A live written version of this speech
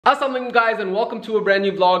Assalamualaikum guys and welcome to a brand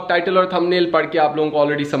new vlog. Title और thumbnail पढ़ के आप लोगों को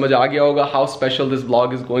already समझ आ गया होगा how special this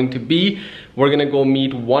vlog is going to be. We're gonna go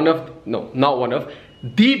meet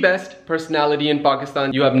the best personality in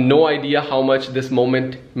Pakistan. You have no idea how much this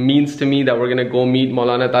moment means to me that we're gonna go meet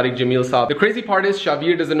Moulana Tariq Jameel Saab. The crazy part is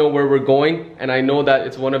Shahveer doesn't know where we're going, and I know that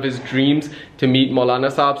it's one of his dreams to meet Moulana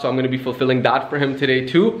Saab, so I'm gonna be fulfilling that for him today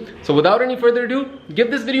too. So without any further ado, give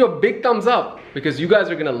this video a big thumbs up because you guys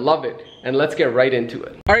are gonna love it. And let's get right into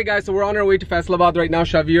it. Alright guys, so we're on our way to Faisalabad right now.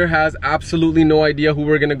 Shahveer has absolutely no idea who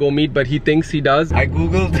we're gonna go meet, but he thinks he does. I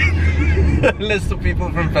googled a list of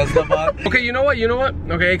people from Faisalabad. Okay, you know what?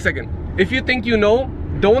 Okay, a second. If you think you know,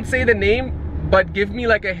 don't say the name, but give me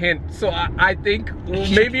like a hint. So I think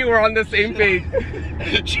maybe we're on the same page.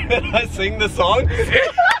 Should I sing the song?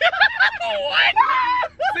 What?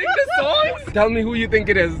 Sing the song? Tell me who you think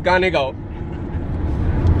it is. Gaane gao.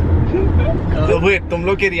 Wait, तुम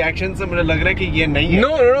लोग के reaction से मुझे लग रहा है कि ये नहीं है. No,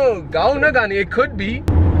 गाओ ना गाने. It could be.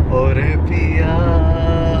 ओरे पिया.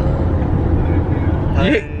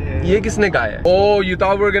 ये किसने गाया है? Oh, you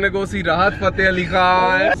thought we were gonna go see राहत फतेह अली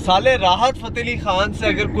खान. साले राहत फतेह अली खान से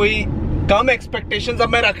अगर कोई कम expectations अब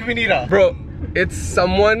मैं रख भी नहीं रहा. Bro, it's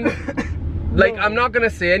someone. Like, I'm not gonna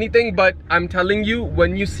say anything, but I'm telling you,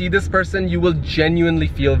 when you see this person, you will genuinely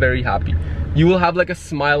feel very happy. You will have like a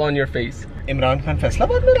smile on your face. Imran Khan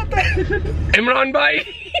Faisalabad में रहता है. Imran bhai.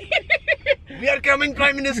 We are coming,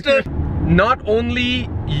 Prime Minister. Not only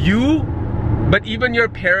you, but even your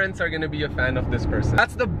parents are gonna be a fan of this person.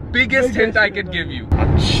 That's the biggest hint I could give you.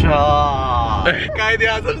 अच्छा. कायदे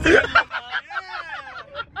आज़म से.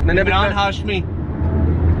 इमरान हाशमी.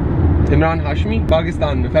 इमरान हाशमी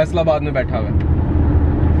पाकिस्तान में फैसलाबाद में बैठा हुआ है.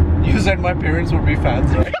 You said my parents would be fans,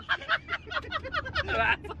 right?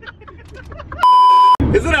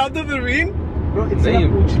 Is it out the Parveen? Bro, it's नहीं.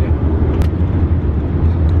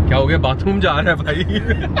 क्या हो गया? बाथरूम जा रहा है भाई.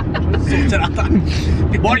 सोच रहा था.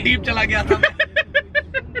 बहुत डीप चला गया था.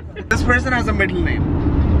 This person has a middle name.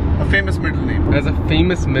 A famous middle name. Has a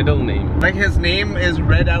famous middle name. Like his name is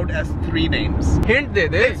read out as 3 names. Hint they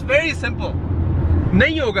they. It's very simple.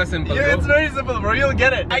 नहीं होगा simple. Yeah, it's very simple, bro. You'll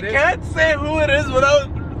get it. I can't say who it is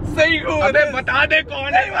without saying who it is. बता दे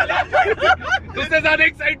कौन है वाला. उससे ज़्यादा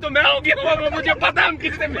excite तो मैं हो गया हूँ. मुझे पता हम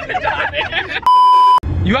किससे मिलने जा रहे हैं.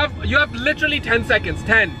 You have literally 10 seconds.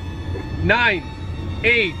 10, 9,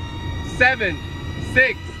 8, 7,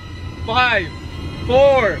 6, 5,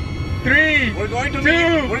 4, 3, We're going to 2,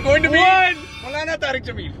 meet. We're going to meet 1. Moulana Tariq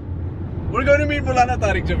Jameel. We're going to meet Moulana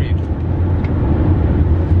Tariq Jameel.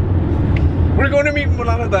 We're going to meet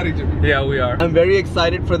Moulana Tariq Jameel. Yeah, we are. I'm very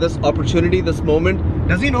excited for this opportunity, this moment.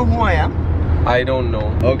 Does he know who I am? I don't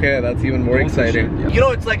know. Okay, that's even more exciting. Yeah. You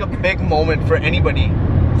know, it's like a big moment for anybody.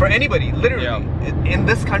 For anybody, literally. Yeah. In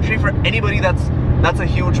this country, for anybody, that's a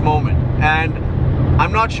huge moment. And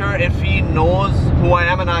I'm not sure if he knows who I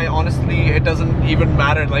am, and I honestly, it doesn't even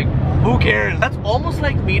matter. Like, who cares? That's almost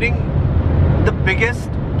like meeting the biggest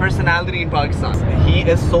personality in Pakistan. He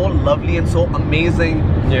is so lovely and so amazing.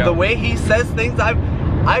 Yeah. The way he says things,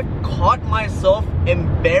 I've caught myself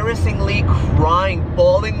embarrassingly crying,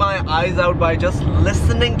 bawling my eyes out by just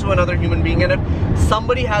listening to another human being. And if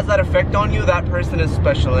somebody has that effect on you, that person is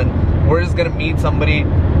special, and we're just gonna meet somebody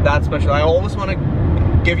that special. I always want to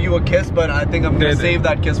give you a kiss, but I think I'm gonna save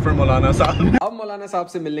that kiss for Moulana Saab. अब मौलाना साहब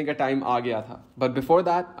से मिलने का time आ गया था. But before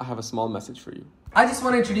that, I have a small message for you. I just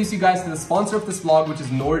want to introduce you guys to the sponsor of this vlog, which is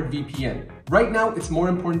NordVPN. Right now, it's more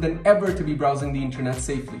important than ever to be browsing the internet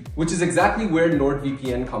safely, which is exactly where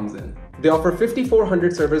NordVPN comes in. They offer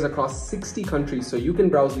 5,400 servers across 60 countries, so you can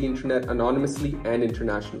browse the internet anonymously and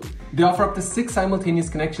internationally. They offer up to 6 simultaneous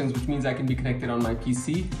connections, which means I can be connected on my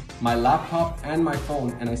PC, my laptop, and my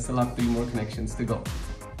phone, and I still have 3 more connections to go.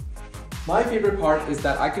 My favorite part is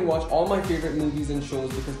that I can watch all my favorite movies and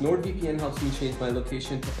shows because NordVPN helps me change my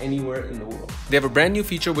location to anywhere in the world. They have a brand new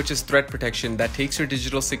feature which is threat protection that takes your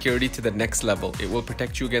digital security to the next level. It will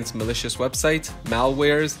protect you against malicious websites,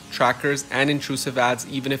 malwares, trackers, and intrusive ads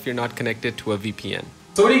even if you're not connected to a VPN.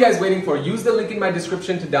 So what are you guys waiting for? Use the link in my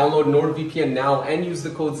description to download NordVPN now and use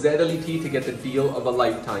the code ZaidAliT to get the deal of a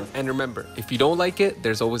lifetime. And remember, if you don't like it,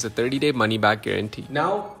 there's always a 30-day money-back guarantee.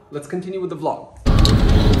 Now, let's continue with the vlog.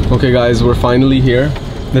 Okay guys, we're finally here.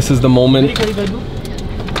 This is the moment.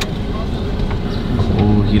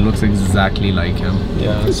 Oh, he looks exactly like him.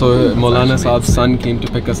 Yeah, so Moulana Saab's son came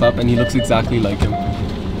to pick us up and he looks exactly like him.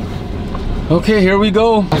 Okay, here we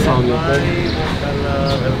go. Welcome again.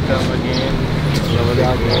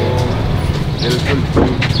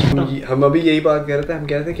 हम अभी यही बात कर रहे थे, हम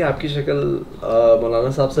कह रहे थे कि आपकी शक्ल मौलाना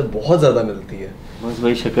साहब से बहुत ज्यादा मिलती है। बस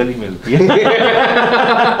भाई शक्ल ही मिलती है।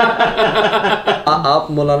 आप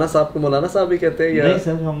मौलाना साहब को मौलाना साहब ही कहते हैं या? नहीं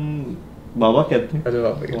सर, हम बाबा कहते हैं। अच्छा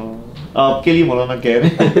बाबा, आपके लिए मौलाना कह रहे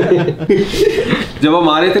हैं। जब हम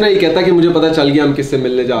आ रहे थे ना, ये कहता कि मुझे पता चल गया हम किससे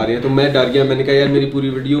मिलने जा रहे हैं, तो मैं डर गया। मैंने कहा यार मेरी पूरी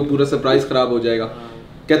वीडियो, पूरा सरप्राइज खराब हो जाएगा।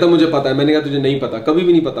 कहता मुझे पता है। मैंने कहा तुझे नहीं पता, कभी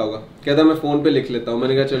भी नहीं पता होगा। कहता मैं फोन पे लिख लेता हूँ।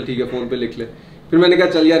 मैंने कहा चल ठीक है, फोन पे लिख ले। फिर मैंने कहा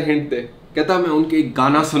चल यार हिंट दे। कहता मैं उनके एक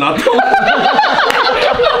गाना सुनाता हूँ।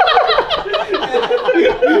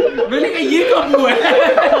 मैंने कहा ये कब हुआ है?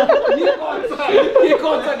 ये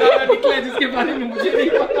कौन सा गाना निकला है जिसके बारे में मुझे नहीं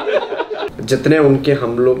पता? जितने उनके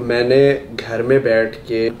हम लोग मैंने घर में बैठ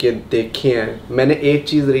के देखे हैं, मैंने एक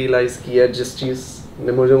चीज रियलाइज किया, जिस चीज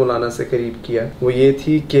ने मुझे मौलाना से करीब किया, वो ये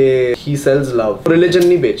थी कि he sells love, रिलीजन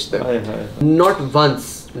नहीं बेचते। Not once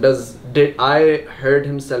did I heard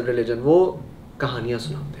him sell religion। वो कहानियां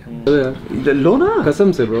सुनाते हैं। लो ना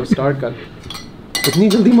कसम से ब्रो, स्टार्ट कर। इतनी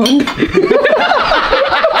जल्दी मान गए?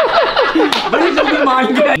 बड़ी जल्दी मान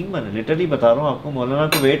गए। मैं लिटरली बता रहा हूँ आपको, मौलाना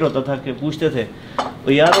को वेट होता था कि पूछते थे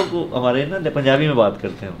वो यारों को, हमारे ना पंजाबी में बात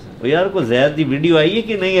करते हैं उनसे, वो यार को ज़ैद दी वीडियो आई है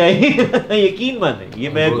कि नहीं आई? यकीन माने, ये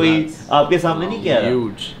मैं कोई आपके सामने नहीं कह रहा,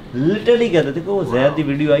 लिटरली कहते थे कि वो ज़ैद दी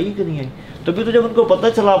वीडियो आई है कि नहीं आई। तो फिर तो जब उनको पता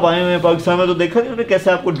चला आप आए हुए हैं पाकिस्तान में, तो देखा नहीं उन्होंने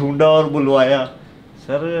कैसे आपको ढूंढा और बुलवाया।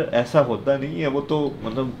 सर ऐसा होता नहीं है, वो तो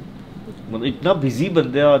मतलब इतना बिजी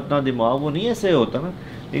बंदा है, इतना दिमाग वो नहीं ऐसे होता ना।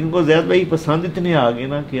 लेकिन उनको ज़ैद भाई पसंद इतने आ गए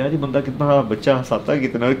ना कि यार ये बंदा कितना बच्चा हंसाता है,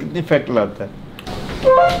 कितना कितने फैक्ट लाता है।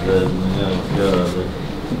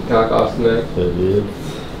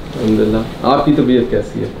 अल्हम्दुलिल्लाह। आपकी तबीयत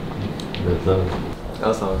कैसी है?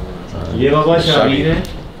 ये बाबा शाहवीर है।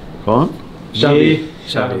 कौन?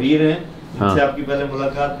 शाहवीर है। इनसे आपकी पहले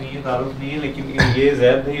मुलाकात नहीं है, तारुफ नहीं है, लेकिन ये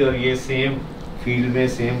ज़ैद भाई और ये सेम फील्ड में,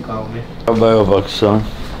 सेम काम में। अब आए हो पाकिस्तान?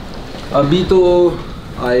 अभी तो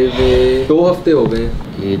आए हुए 2 हफ्ते हो गए।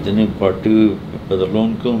 ये इतनी पार्टी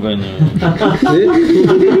पतलून क्यों पहने?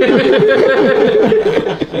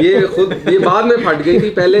 ये बाद में फट गई थी,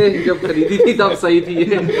 पहले जब खरीदी थी तब सही थी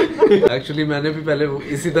ये। एक्चुअली मैंने भी पहले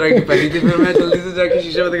इसी तरह की पहनी थी, फिर मैं जल्दी से जाके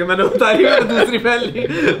शीशे में देखा, मैंने उतारी, मैंने दूसरी पहन ली।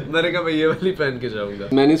 मैंने कहा मैं ये वाली पहन के जाऊंगा।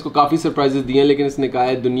 मैंने इसको काफ़ी सरप्राइजेस दिए हैं, लेकिन इसने कहा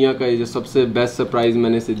है दुनिया का ये जो सबसे बेस्ट सरप्राइज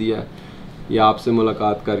मैंने इसे दिया है ये आपसे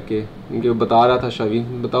मुलाकात करके। क्योंकि वो बता रहा था शहवीर,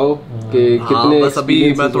 बताओ कि कितने। बस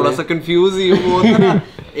अभी मैं थोड़ा सा कंफ्यूज ही हूँ।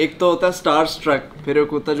 एक तो होता है स्टार स्ट्रक, फिर एक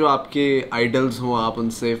होता है जो आपके आइडल्स हों, आप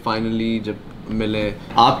उनसे फाइनली जब मिले।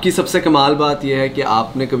 आपकी सबसे कमाल बात यह है कि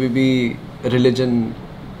आपने कभी भी रिलीजन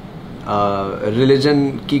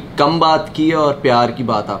की कम बात की और प्यार की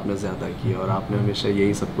बात आपने ज़्यादा की, और आपने हमेशा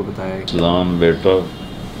यही सबको बताया कि इस्लाम बेटा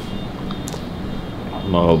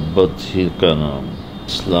मोहब्बत ही का नाम।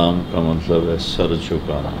 इस्लाम का मतलब है सर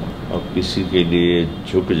झुकाना। आप किसी के लिए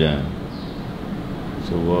झुक जाएं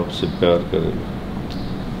तो वो आपसे प्यार करेगा,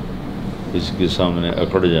 किसी के सामने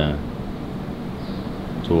अकड़ जाएं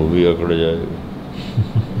तो वो भी अकड़ जाएगा।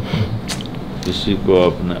 किसी को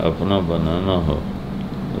आपने अपना बनाना हो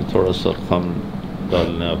तो थोड़ा सा खम डाल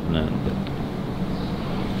लें अपने अंदर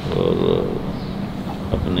और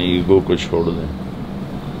अपने ईगो को छोड़ दें,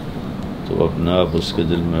 तो अपने आप उसके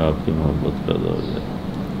दिल में आपकी मोहब्बत पैदा हो जाए।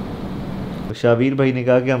 शाहवीर भाई ने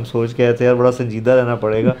कहा कि हम सोच के आए थे यार बड़ा संजीदा रहना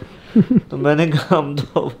पड़ेगा। तो मैंने कहा हम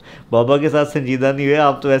तो बाबा के साथ संजीदा नहीं हुए,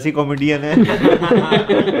 आप तो ऐसी कॉमेडियन हैं।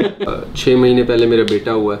 6 महीने पहले मेरा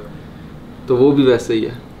बेटा हुआ है, तो वो भी वैसे ही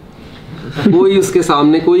है। कोई उसके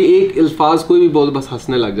सामने कोई एक अल्फाज कोई भी बोल बस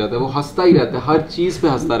हंसने लग जाता है। वो हंसता ही रहता है, हर चीज पे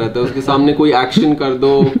हंसता रहता है। उसके सामने कोई एक्शन कर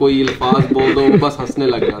दो, कोई अल्फाज बोल दो, बस हंसने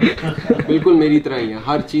लग जाता है। बिल्कुल मेरी तरह ही है,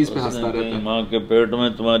 हर चीज पे हंसता रहता है। माँ के पेट में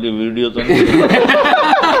तुम्हारी वीडियो तो नहीं?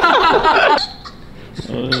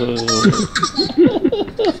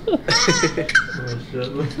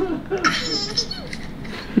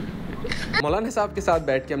 मौलाना साहब के साथ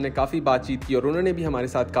बैठ के हमने काफ़ी बातचीत की और उन्होंने भी हमारे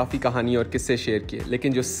साथ काफ़ी कहानी और किस्से शेयर किए,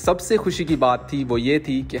 लेकिन जो सबसे खुशी की बात थी वो ये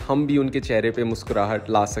थी कि हम भी उनके चेहरे पे मुस्कुराहट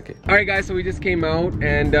ला सके। Alright guys, so we just came out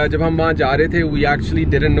and जब हम वहाँ जा रहे थे we actually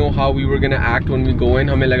didn't know how we were gonna act when we go in।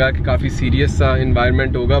 हमें लगा कि काफ़ी सीरियस सा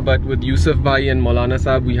environment होगा, but with Yusuf भाई and मौलाना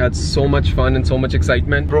साहब we had so much fun and so much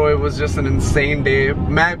excitement। Bro, it was just an insane day।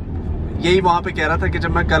 मैं यही वहाँ पे कह रहा था कि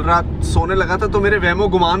जब मैं कल रात सोने लगा था तो मेरे वहमो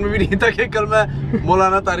गुमान में भी नहीं था कि कल मैं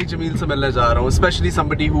मौलाना तारिक जमील से मिलने जा रहा हूँ, especially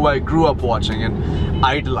somebody who I grew up watching and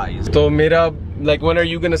idolized। तो मेरा like when are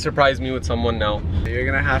you gonna surprise me with someone now? You're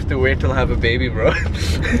gonna have to wait till I have a baby, bro।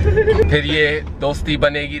 फिर ये दोस्ती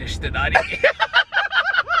बनेगी रिश्तेदारी।